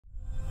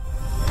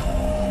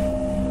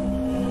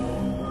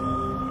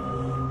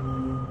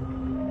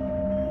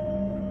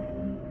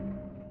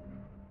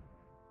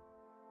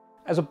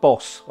As a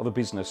boss of a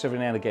business, every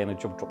now and again a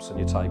job drops on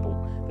your table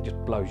that just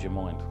blows your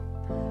mind.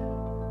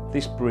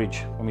 This bridge,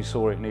 when we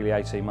saw it nearly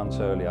 18 months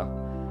earlier,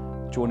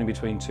 joining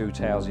between two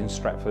towers in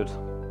Stratford,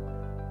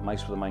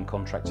 Mace were the main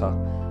contractor,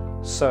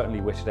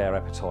 certainly whetted our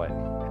appetite.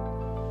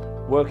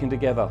 Working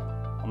together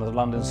on the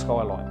London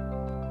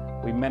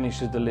Skyline, we managed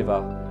to deliver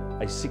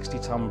a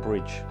 60-tonne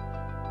bridge,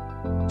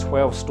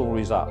 12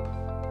 stories up,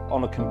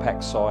 on a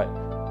compact site,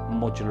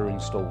 modular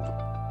installed.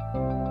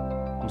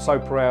 I'm so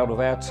proud of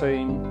our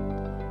team,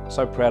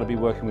 so proud to be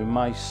working with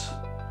Mace,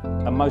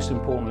 and most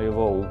importantly of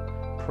all,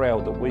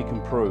 proud that we can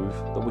prove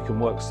that we can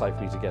work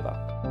safely together.